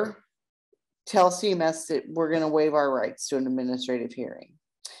or tell CMS that we're going to waive our rights to an administrative hearing.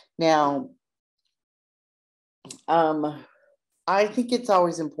 Now, I think it's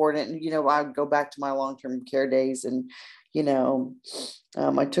always important, you know, I go back to my long-term care days, and, you know,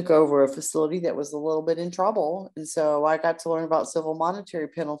 I took over a facility that was a little bit in trouble. And so I got to learn about civil monetary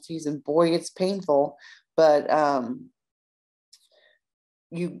penalties, and boy, it's painful. But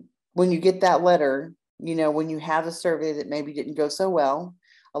when you get that letter, when you have a survey that maybe didn't go so well,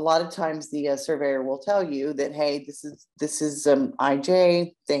 a lot of times the surveyor will tell you that, hey, this is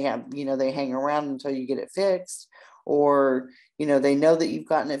IJ. They have, they hang around until you get it fixed, or, they know that you've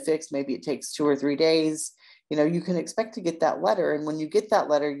gotten it fixed. Maybe it takes 2 or 3 days. You can expect to get that letter. And when you get that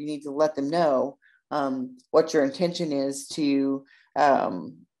letter, you need to let them know what your intention is to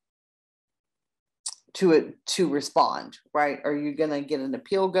respond, right? Are you going to get an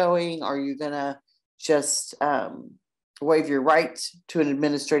appeal going? Are you going to just waive your right to an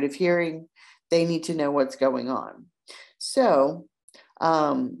administrative hearing? They need to know what's going on. So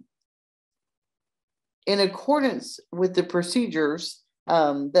in accordance with the procedures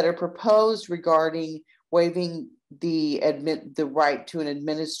that are proposed regarding waiving the right to an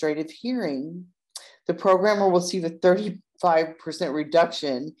administrative hearing, the programmer will receive a 35%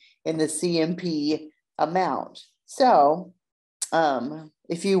 reduction in the CMP amount. So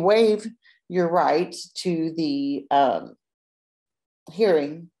if you waive your right to the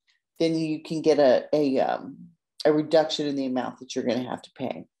hearing, then you can get a reduction in the amount that you're going to have to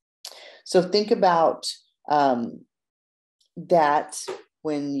pay. So think about that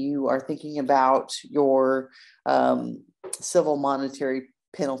when you are thinking about your civil monetary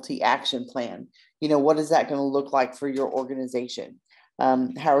penalty action plan. What is that going to look like for your organization?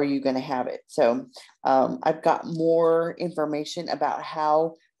 How are you going to have it? So I've got more information about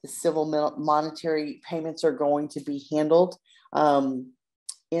how the civil monetary payments are going to be handled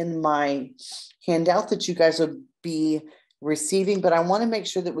in my handout that you guys will be receiving, but I want to make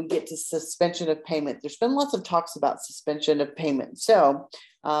sure that we get to suspension of payment. There's been lots of talks about suspension of payment. So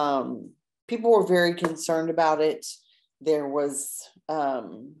people were very concerned about it. There was, a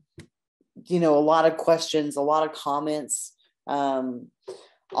lot of questions, a lot of comments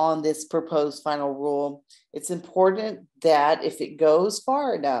on this proposed final rule. It's important that if it goes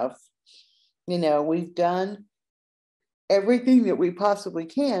far enough, we've done everything that we possibly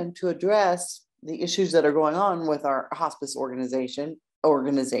can to address the issues that are going on with our hospice organization,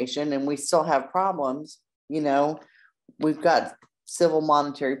 and we still have problems. We've got civil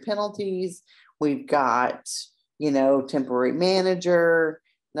monetary penalties. We've got, temporary manager.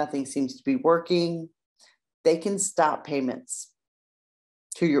 Nothing seems to be working. They can stop payments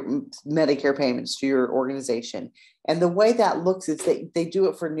to your Medicare payments to your organization. And the way that looks is they do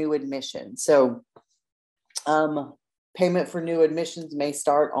it for new admissions. So payment for new admissions may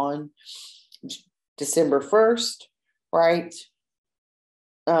start on December 1st, right?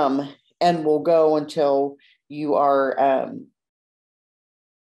 And will go until you are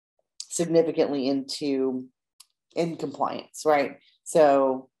significantly in compliance, right?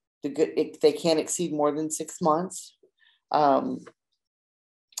 So they can't exceed more than 6 months.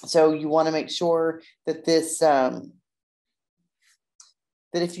 So you want to make sure that this, that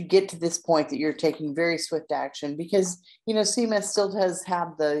if you get to this point that you're taking very swift action, because, CMS still does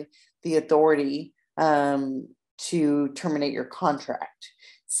have the authority to terminate your contract.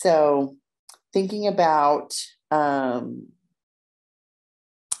 So thinking about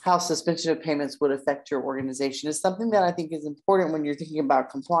how suspension of payments would affect your organization is something that I think is important when you're thinking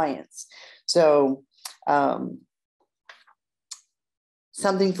about compliance. So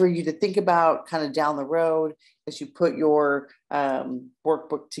something for you to think about kind of down the road as you put your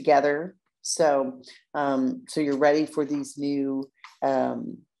workbook together. So you're ready for these new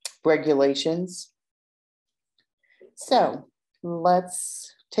regulations. So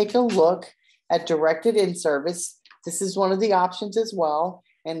let's take a look at directed in-service. This is one of the options as well.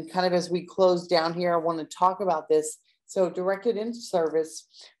 And kind of as we close down here, I want to talk about this. So directed in-service,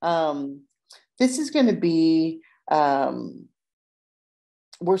 this is going to be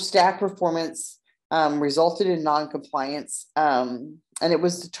where staff performance resulted in non-compliance. And it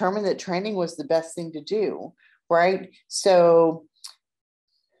was determined that training was the best thing to do, right? So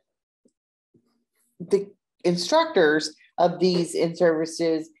the instructors of these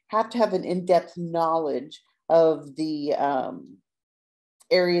in-services have to have an in-depth knowledge of the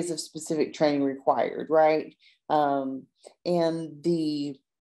areas of specific training required, right? And the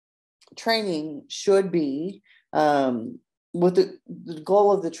training should be, with the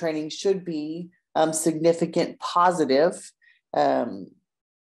goal of the training should be significant positive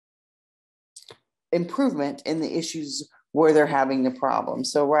improvement in the issues where they're having the problem.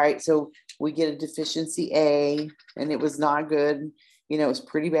 So, right, so we get a deficiency A and it was not good. It was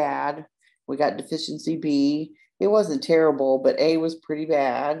pretty bad. We got deficiency B. It wasn't terrible, but A was pretty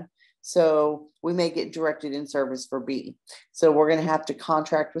bad. So we may get directed in service for B. So we're going to have to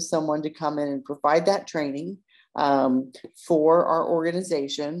contract with someone to come in and provide that training for our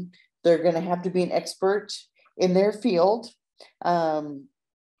organization. They're going to have to be an expert in their field.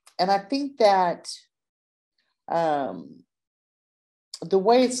 I think that the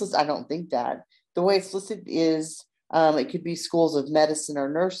way it's listed, I don't think that. The way it's listed is it could be schools of medicine or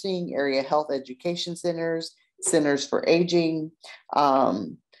nursing, area health education centers, centers for aging.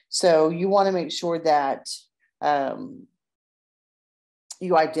 So you want to make sure that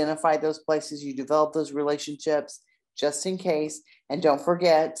you identify those places, you develop those relationships just in case. And don't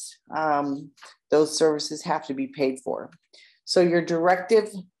forget, those services have to be paid for. So your directive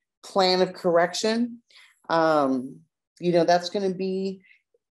plan of correction, that's going to be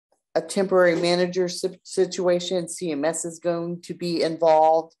a temporary manager situation. CMS is going to be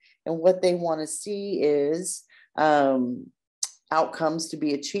involved, and what they want to see is outcomes to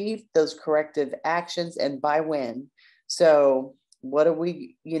be achieved, those corrective actions, and by when. So what do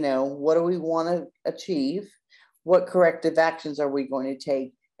we want to achieve? What corrective actions are we going to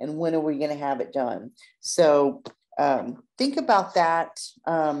take? And when are we going to have it done? So think about that.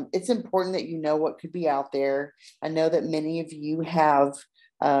 It's important that you know what could be out there. I know that many of you have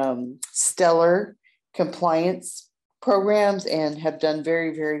stellar compliance programs and have done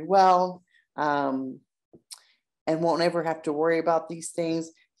very, very well, and won't ever have to worry about these things.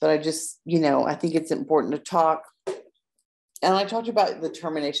 But I just, I think it's important to talk. And I talked about the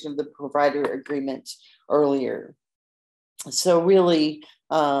termination of the provider agreement earlier. So really,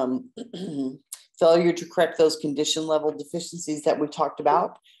 failure to correct those condition level deficiencies that we talked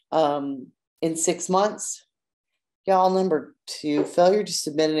about in 6 months. Y'all, number 2, failure to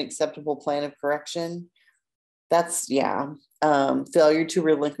submit an acceptable plan of correction. That's, failure to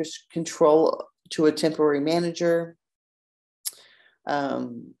relinquish control to a temporary manager.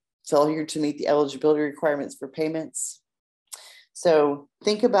 Failure to meet the eligibility requirements for payments. So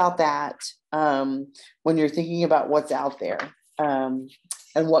think about that when you're thinking about what's out there and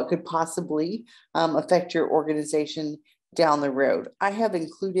what could possibly affect your organization down the road. I have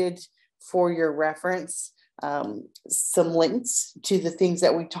included for your reference some links to the things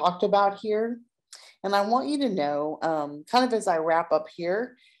that we talked about here. And I want you to know, kind of as I wrap up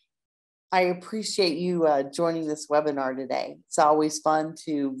here, I appreciate you joining this webinar today. It's always fun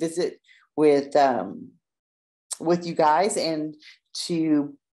to visit with you guys and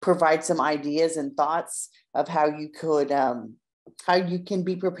to provide some ideas and thoughts of how you can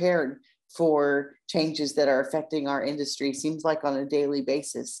be prepared for changes that are affecting our industry, seems like on a daily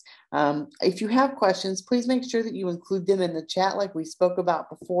basis. If you have questions, please make sure that you include them in the chat like we spoke about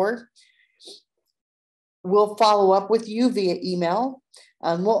before. We'll follow up with you via email.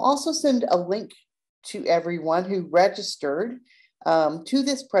 We'll also send a link to everyone who registered to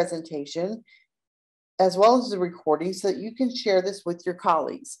this presentation, as well as the recording, so that you can share this with your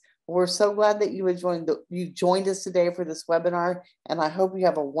colleagues. We're so glad that you joined us today for this webinar, and I hope you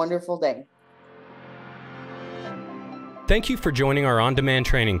have a wonderful day. Thank you for joining our on-demand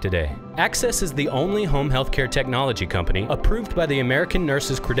training today. Axxess is the only home healthcare technology company approved by the American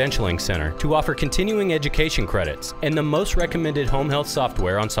Nurses Credentialing Center to offer continuing education credits and the most recommended home health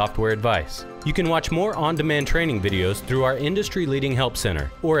software on Software Advice. You can watch more on-demand training videos through our industry-leading help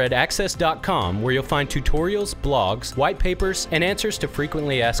center or at axxess.com, where you'll find tutorials, blogs, white papers, and answers to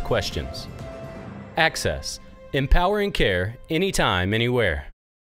frequently asked questions. Axxess, empowering care anytime, anywhere.